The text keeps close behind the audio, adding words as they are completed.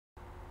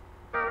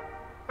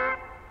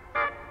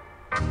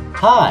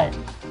Hi,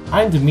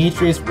 I'm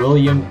Demetrius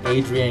William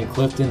Adrian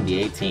Clifton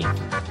the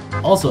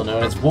 18th, also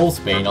known as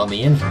Wolfsbane on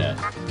the internet.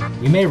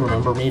 You may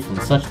remember me from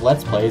such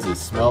Let's Plays as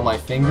Smell My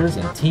Fingers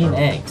and Teen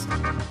Angst.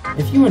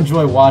 If you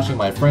enjoy watching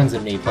my friends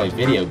and me play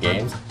video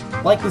games,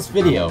 like this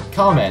video,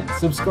 comment,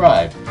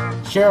 subscribe,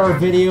 share our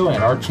video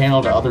and our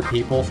channel to other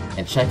people,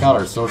 and check out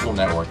our social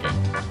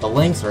networking. The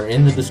links are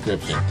in the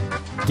description.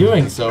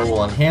 Doing so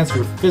will enhance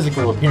your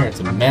physical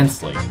appearance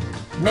immensely,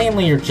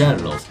 namely your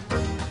genitals.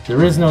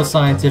 There is no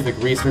scientific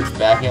research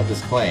backing up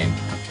this claim.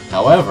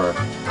 However,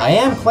 I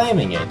am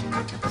claiming it,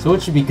 so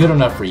it should be good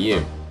enough for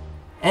you.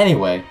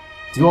 Anyway,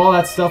 do all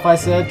that stuff I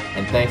said,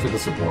 and thanks for the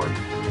support.